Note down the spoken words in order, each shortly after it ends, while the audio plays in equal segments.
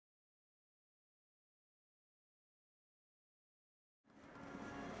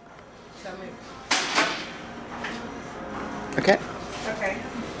Okay. Okay.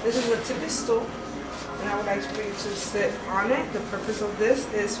 This is a tippy stool, and I would like for you to sit on it. The purpose of this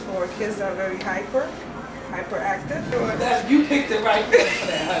is for kids that are very hyperactive. You picked the right one for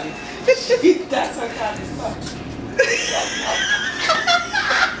that, honey. That's her kind of stuff.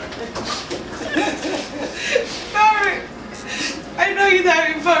 Sorry. I know you're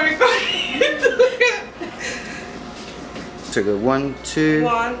having fun recording. So go 1, 2.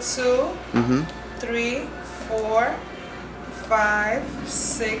 1, 2, 3, 4, 5,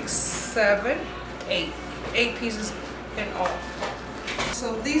 6, 7, 8. 8 pieces in all.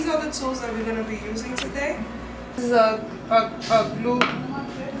 So these are the tools that we're going to be using today. This is a glue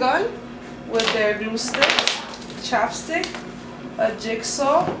gun with their glue stick, chopstick, a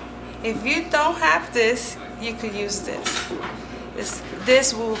jigsaw. If you don't have this, you could use this.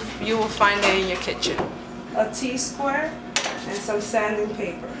 You will find it in your kitchen. A T-square and some sanding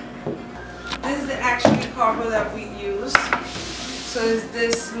paper. This is the actual cardboard that we use. So it's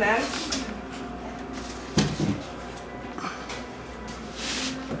this length.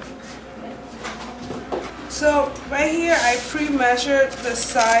 So right here I pre-measured the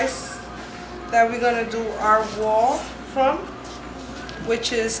size that we're gonna do our wall from,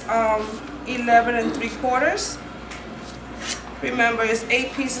 which is 11 3/4. Remember, it's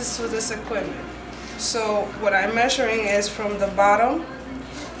 8 pieces to this equipment. So what I'm measuring is from the bottom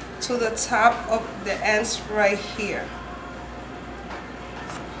to the top of the ends right here.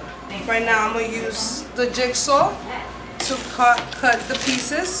 Right now I'm going to use the jigsaw to cut the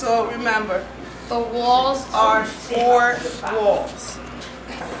pieces. So remember, the walls are 4 walls.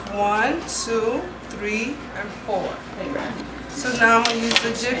 1, 2, 3, and 4. So now I'm going to use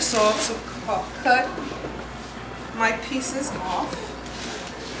the jigsaw to cut my pieces off.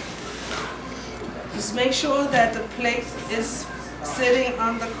 Just make sure that the plate is sitting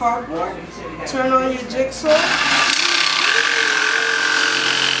on the cardboard. Turn on your jigsaw.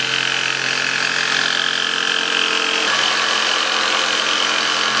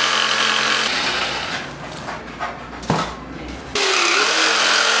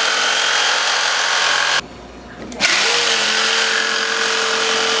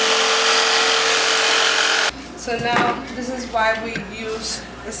 So now this is why we use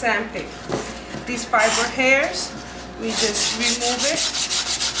the sandpaper. These fiber hairs, we just remove it.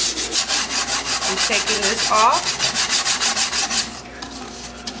 I'm taking this off.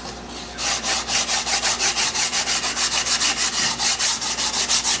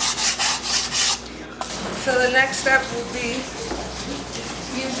 So the next step will be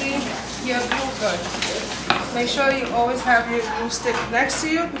using your glue gun. Make sure you always have your glue stick next to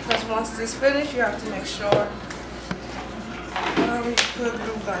you, because once this is finished, you have to make sure you put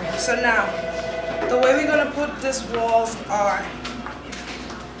glue gun. So now, the way we're going to put these walls are,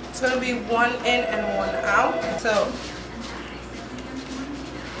 it's going to be 1 in and 1 out. So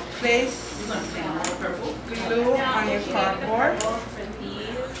place glue on your cardboard.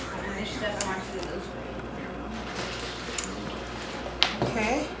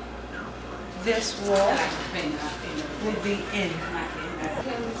 Okay, this wall will be in.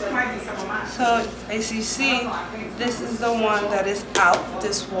 So as you see, this is the one that is out,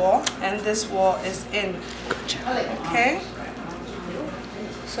 this wall, and this wall is in. Okay?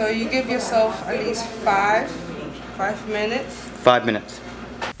 So you give yourself at least 5 minutes. 5 minutes.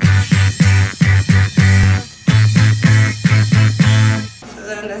 So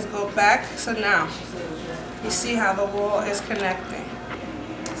then let's go back. So now, you see how the wall is connecting.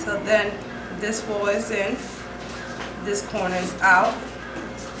 So then this wall is in, this corner is out,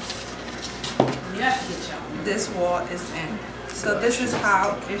 this wall is in. So this is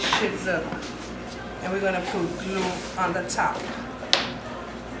how it should look. And we're going to put glue on the top.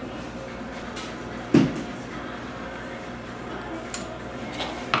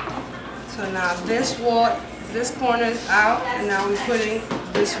 So now this wall, this corner is out, and now we're putting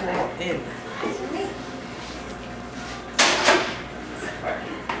this wall in.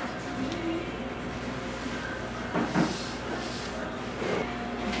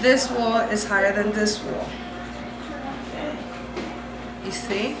 This wall is higher than this wall. You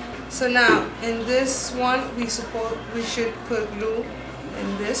see? So now in this one we should put glue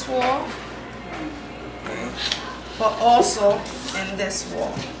in this wall, okay, but also in this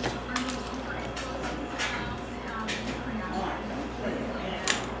wall.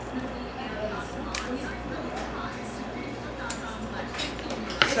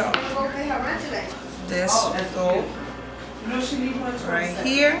 So this will go right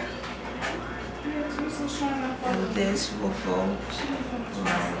here, and this will go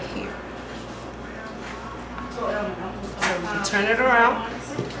right here. So we can turn it around.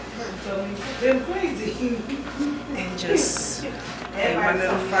 Been crazy. And just wait my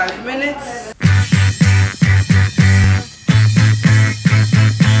little 5 minutes.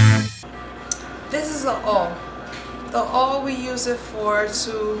 This is the awl. The awl we use it for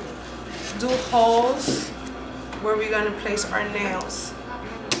to do holes where we're gonna place our nails.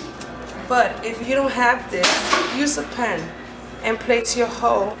 But if you don't have this, use a pen and place your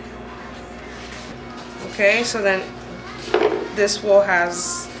hole. Okay, so then this wall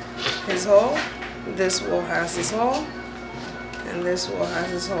has his hole, this wall has his hole, and this wall has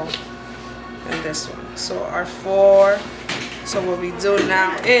his hole, and this one. So our four. So what we do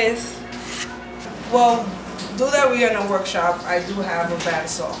now is, well, do that we're in a workshop, I do have a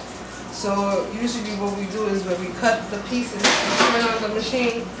bandsaw. So usually what we do is when we cut the pieces, we turn on the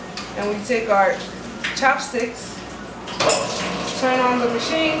machine, and we take our chopsticks, turn on the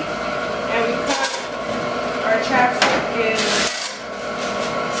machine, and we cut our chopstick in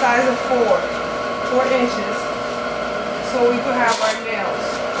size of 4 inches, so we could have our nails.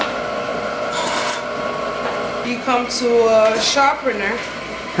 You come to a sharpener,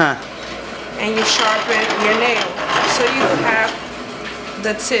 and you sharpen your nail, so you have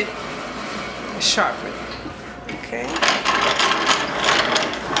the tip sharpened. Okay.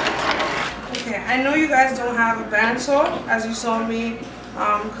 Okay, I know you guys don't have a bandsaw, as you saw me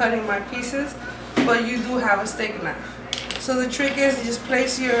cutting my pieces, but you do have a steak knife. So the trick is you just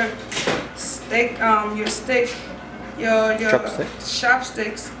place your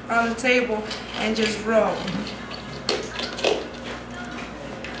chopsticks on the table and just roll.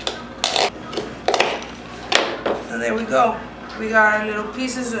 And there we go. We got our little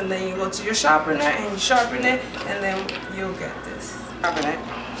pieces, and then you go to your sharpener and you sharpen it, and then you'll get this. Sharpen it.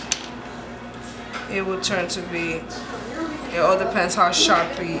 It will turn to be, it all depends how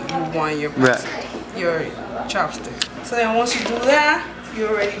sharp you want your chopstick. So then once you do that, you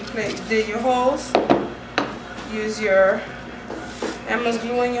already did your holes. Use your Emma's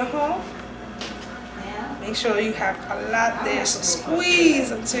glue in your hole. Make sure you have a lot there, so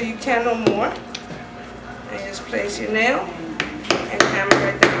squeeze until you can no more. And just place your nail and hammer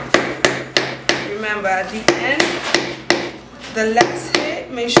it down. Remember, at the end, the last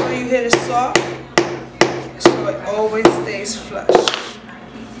hit, make sure you hit it soft so it always stays flush.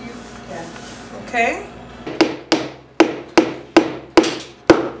 Okay?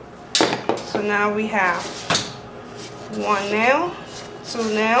 So now we have one nail, two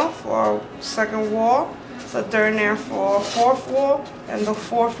nail for our second wall, the third nail for our fourth wall, and the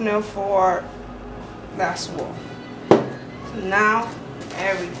fourth nail for our last wall. So now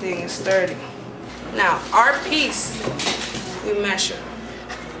everything is sturdy. Now our piece we measure,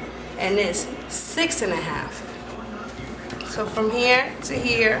 and it's 6.5. So from here to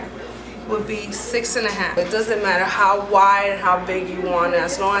here would be 6.5. It doesn't matter how wide and how big you want it,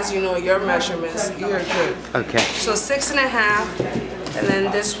 as long as you know your measurements, you're good. Okay. So 6.5, and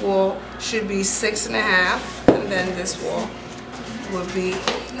then this wall should be 6.5, and then this wall would be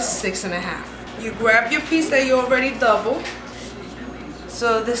 6.5. You grab your piece that you already doubled.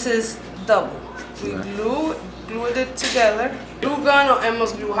 So this is double. We glued it together. Glue gun or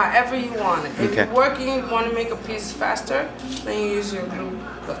Emma's glue, however you want it. If you're working, you want to make a piece faster, then you use your glue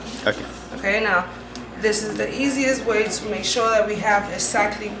gun. Okay. Okay, now this is the easiest way to make sure that we have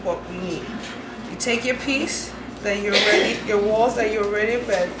exactly what we need. You take your piece that you're ready, your walls that you're ready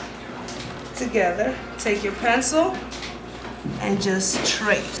bed together. Take your pencil and just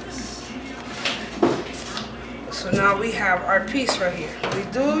trace. So now we have our piece right here. We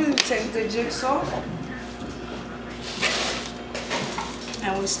take the jigsaw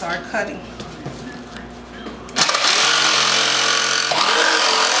and we start cutting.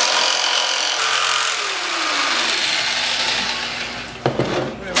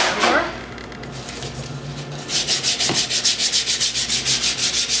 Remember,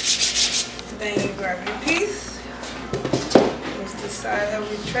 then you grab your piece. It's the side that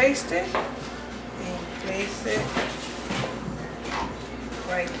we traced it. Place it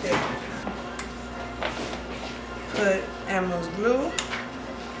right there. Put Emma's glue.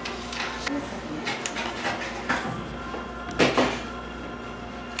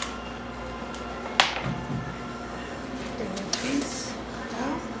 Bring the piece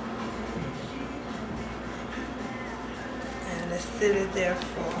out. And let's sit it there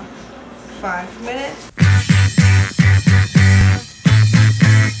for 5 minutes.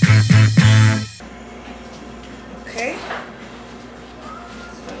 Okay,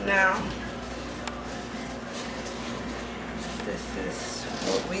 so now this is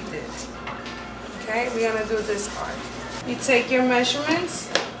what we did. Okay, we're gonna do this part. You take your measurements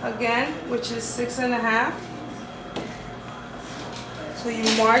again, which is 6.5. So you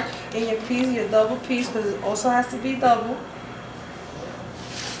mark in your piece, your double piece, because it also has to be double.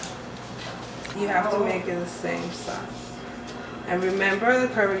 You have to make it the same size. And remember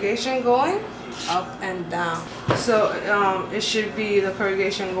the corrugation going up and down. So it should be the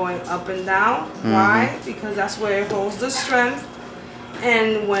corrugation going up and down. Why? Because that's where it holds the strength.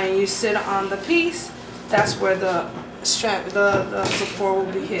 And when you sit on the piece, that's where the strength, the support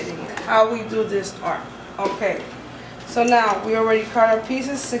will be hitting it. How we do this arc. Okay. So now we already cut our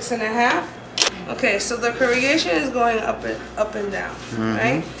pieces 6.5. Okay, so the corrugation is going up and down,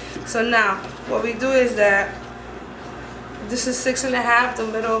 right? So now what we do is that this is 6.5. The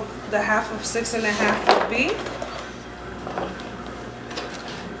middle, the half of 6.5 will be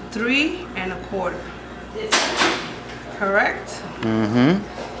 3.25. Correct?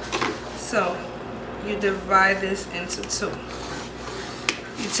 So you divide this into 2.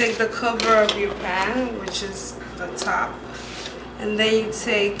 You take the cover of your pan, which is the top, and then you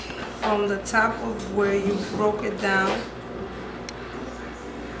take from the top of where you broke it down,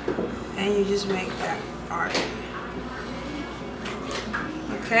 and you just make that arc.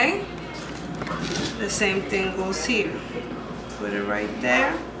 Okay? The same thing goes here. Put it right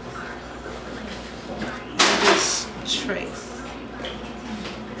there, and just trace.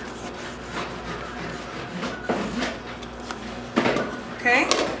 Okay,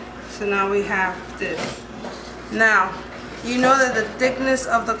 so now we have this. Now, you know that the thickness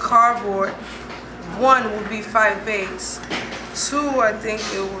of the cardboard, 1 would be 5/8. 2, I think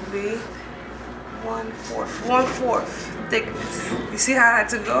it would be 1/4 thickness. You see how I had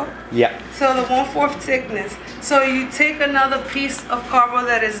to go? Yeah. So the 1/4 thickness. So you take another piece of cardboard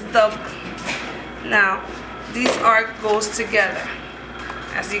that is double. Now, these arc goes together.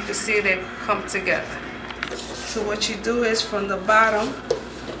 As you can see, they come together. So what you do is from the bottom,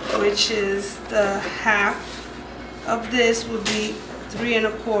 which is the half of this would be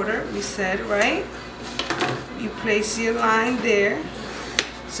 3.25, we said, right? You place your line there,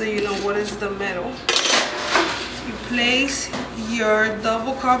 so you know what is the middle. You place your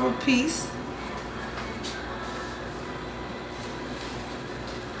double cardboard piece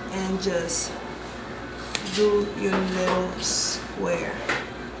and just do your little square.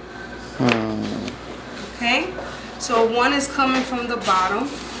 Okay, so 1 is coming from the bottom,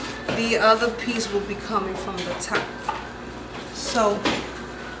 the other piece will be coming from the top. So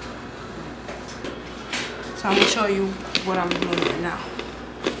I'm gonna show you what I'm doing right now.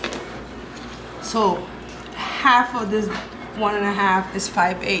 So half of this 1.5 is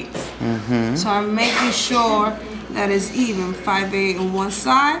 5/8. So I'm making sure that it's even, 5/8 on one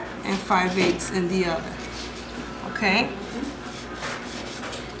side and 5/8 in the other. Okay.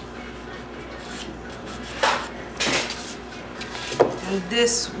 And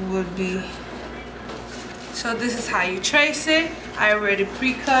this would be, so this is how you trace it. I already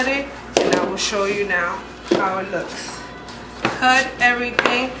pre-cut it, and I will show you now how it looks. Cut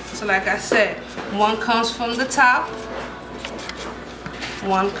everything. So like I said, 1 comes from the top,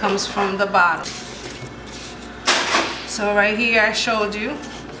 1 comes from the bottom. So right here I showed you,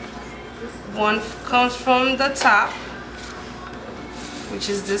 1 comes from the top, which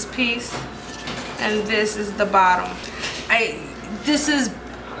is this piece, and this is the bottom. This is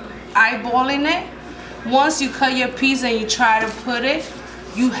eyeballing it. Once you cut your piece and you try to put it,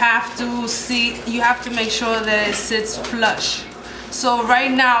 you have to make sure that it sits flush. So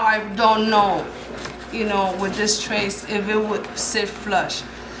right now I don't know, you know, with this trace if it would sit flush.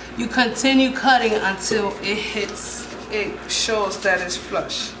 You continue cutting until it shows that it's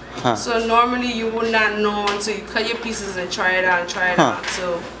flush. So normally you would not know until you cut your pieces and try it out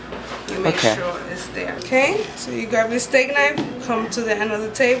until you make sure it's there. Okay, so you grab your steak knife, come to the end of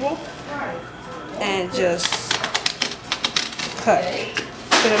the table, and just cut.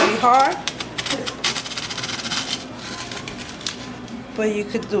 It's gonna be hard, but you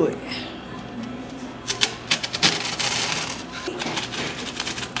could do it.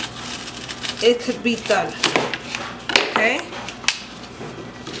 It could be done. Okay,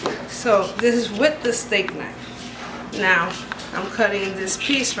 so this is with the steak knife. Now I'm cutting this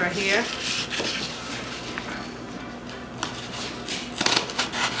piece right here.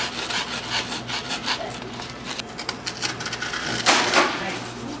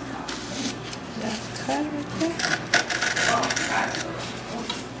 Cut right there.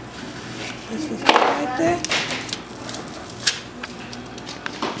 This is right there.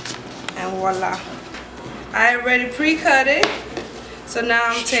 And voila. I already pre-cut it. So now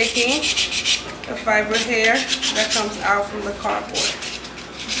I'm taking the fiber hair that comes out from the cardboard.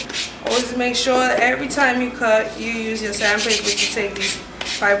 Always make sure that every time you cut, you use your sandpaper to take these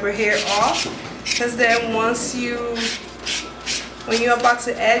fiber hair off, because then once you when you're about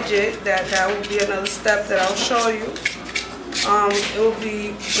to edge it, that will be another step that I'll show you. It will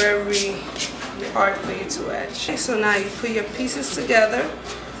be very hard for you to edge. Okay, so now you put your pieces together,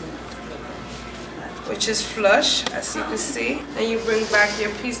 which is flush, as you can see. Then you bring back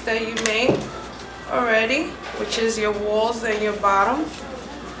your piece that you made already, which is your walls and your bottom,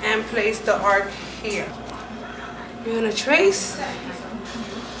 and place the arc here. You're gonna trace,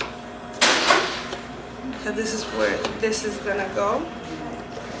 so this is where this is gonna go.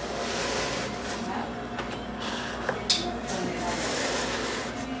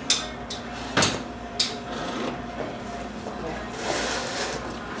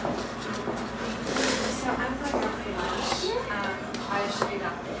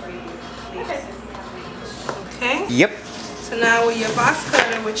 Okay? Yep. So now with your box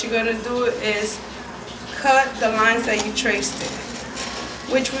cutter, what you're gonna do is cut the lines that you traced it,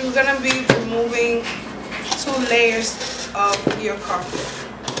 which we're gonna be removing 2 layers of your carpet.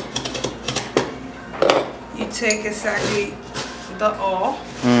 You take exactly the awl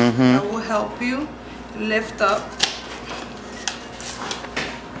that will help you lift up.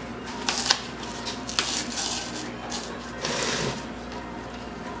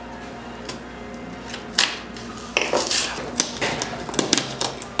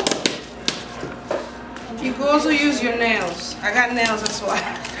 You can also use your nails. I got nails, that's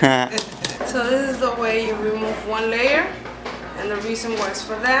why. So this is the way you remove 1 layer, and the reason why is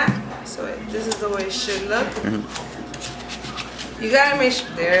for that. So this is the way it should look. You gotta make sure.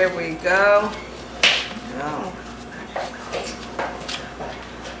 There we go. Oh.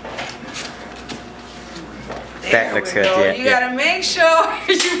 That looks good, yeah. You gotta make sure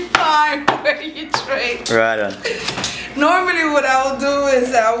you find where you trace. Right on. Normally what I will do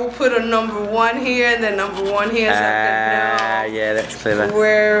is I will put a number 1 here and then number 1 here so I can know Yeah, that's clever.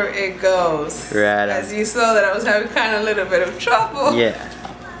 where it goes. Right on. As you saw that I was having kind of a little bit of trouble. Yeah.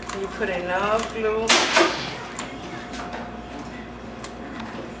 You put enough glue.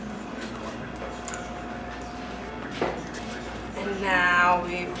 And now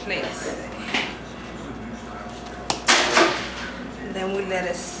we place it. And then we let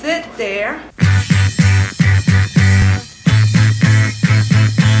it sit there.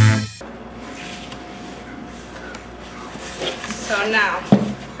 So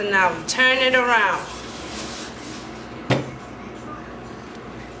now we turn it around.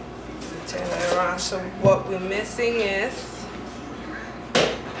 Turn it around. So what we're missing is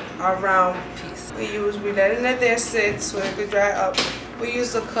our round piece. We letting it there sit so it could dry up. We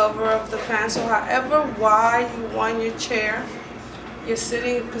use the cover of the pan. So however wide you want your chair, your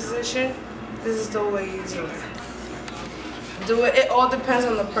sitting position, this is the way you do it. It all depends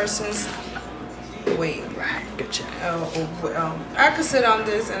on the person's weight. Right, gotcha. I could sit on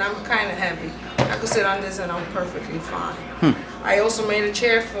this and I'm kind of heavy. I could sit on this and I'm perfectly fine. I also made a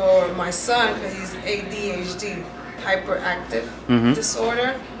chair for my son because he's ADHD, hyperactive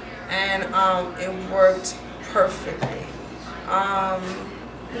disorder, and it worked perfectly.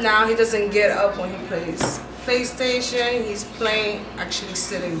 Now he doesn't get up when he plays PlayStation. He's playing actually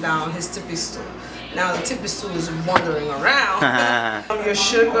sitting down, his tippy stool. Now the tippy stool is wandering around. Your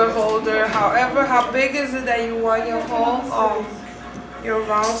sugar holder, however, how big is it that you want your hole, your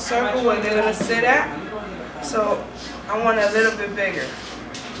round circle where they're gonna sit at? So I want it a little bit bigger.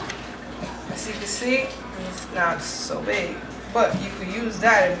 As you can see, it's not so big, but you could use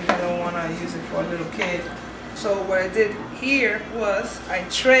that if you don't want to use it for a little kid. So what I did here was I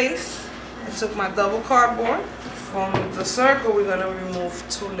took my double cardboard. From the circle, we're gonna remove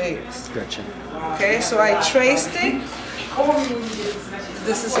 2 layers. Gotcha. Okay, so I traced it.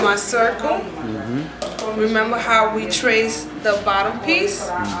 This is my circle. Remember how we traced the bottom piece?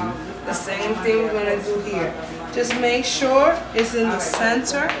 The same thing we're gonna do here. Just make sure it's in the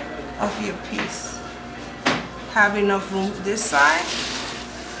center of your piece. Have enough room this side,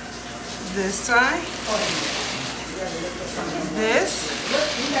 this,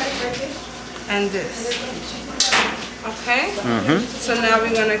 and this. Okay? So now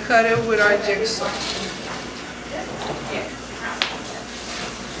we're gonna cut it with our jigsaw.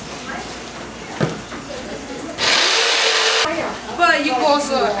 But you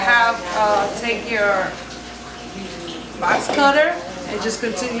also have take your box cutter and just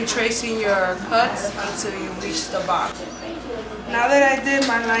continue tracing your cuts until you reach the bottom. Now that I did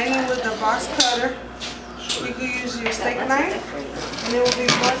my lining with the box cutter, you can use your steak knife and it will be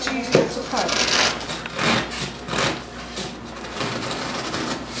much easier to cut.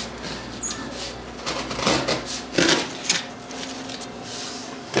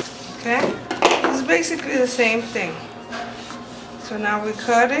 Okay, it's basically the same thing. So now we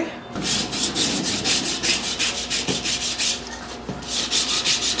cut it.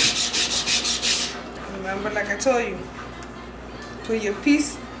 Remember, like I told you, put your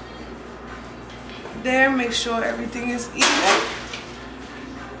piece there, make sure everything is even.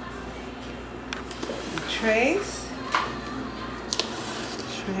 Trace.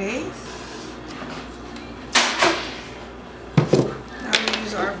 Now we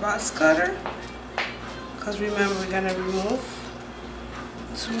use our box cutter, because remember we're gonna remove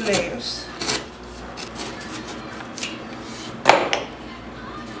 2 layers.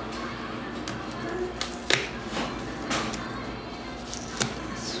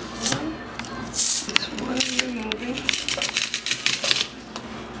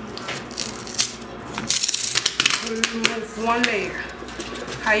 Remove 1 layer.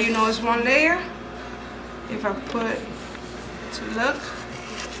 How you know it's 1 layer? If I put to look,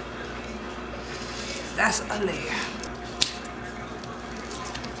 that's a layer.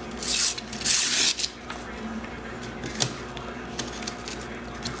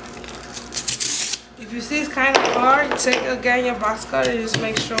 If you see it's kind of hard, take again your box cutter and just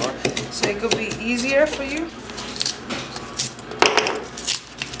make sure so it could be easier for you.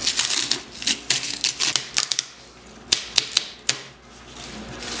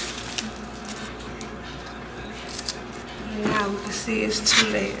 Now we can see it's 2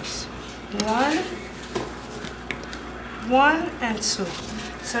 layers. 1 and 2.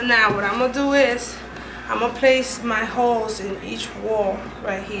 So now what I'm gonna do is I'm gonna place my holes in each wall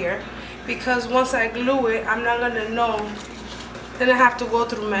right here, because once I glue it, I'm not gonna know. Then I have to go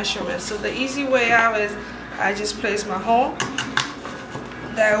through measurements. So the easy way out is I just place my hole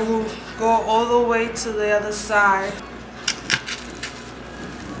that will go all the way to the other side.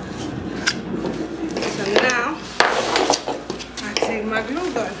 So now I take my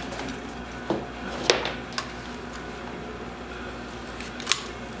glue gun.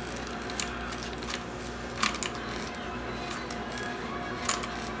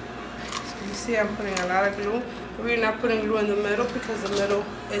 So you see I'm putting a lot of glue. We're not putting glue in the middle because the middle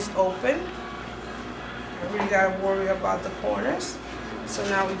is open. We gotta worry about the corners. So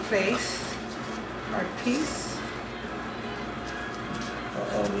now we place our piece.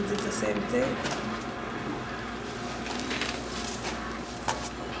 Uh-oh, we did the same thing.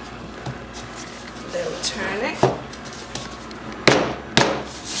 Then we turn it.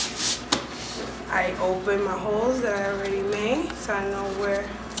 I open my holes that I already made, so I know where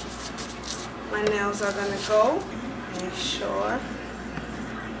my nails are gonna go. Make sure.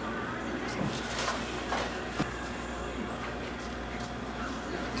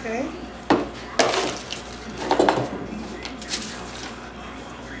 Okay.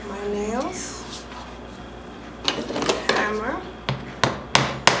 My nails. Hammer.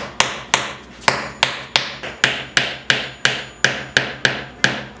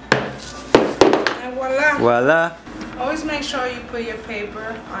 And voila. Voila. Always make sure you put your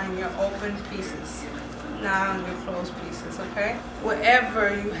paper on your open pieces, not on your closed pieces, okay?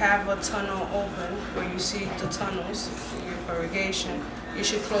 Wherever you have a tunnel open, where you see the tunnels, your irrigation, you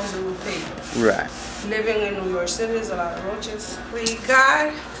should close it with paper. Right. Living in New York City, there's a lot of roaches. We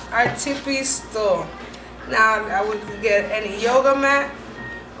got our tippy stool. Now, I would get any yoga mat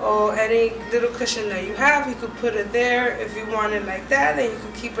or any little cushion that you have. You could put it there. If you want it like that, then you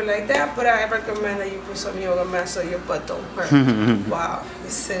could keep it like that. But I recommend that you put some yoga mat so your butt don't hurt while you're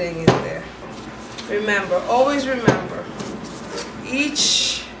sitting in there. Remember, always remember,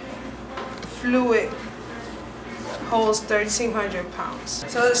 each fluid holds 1,300 pounds.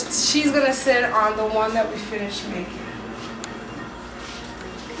 So she's gonna sit on the one that we finished making.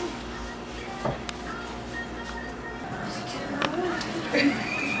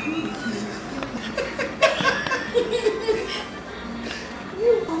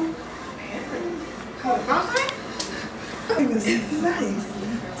 Nice.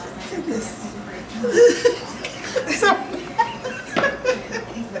 Take this. So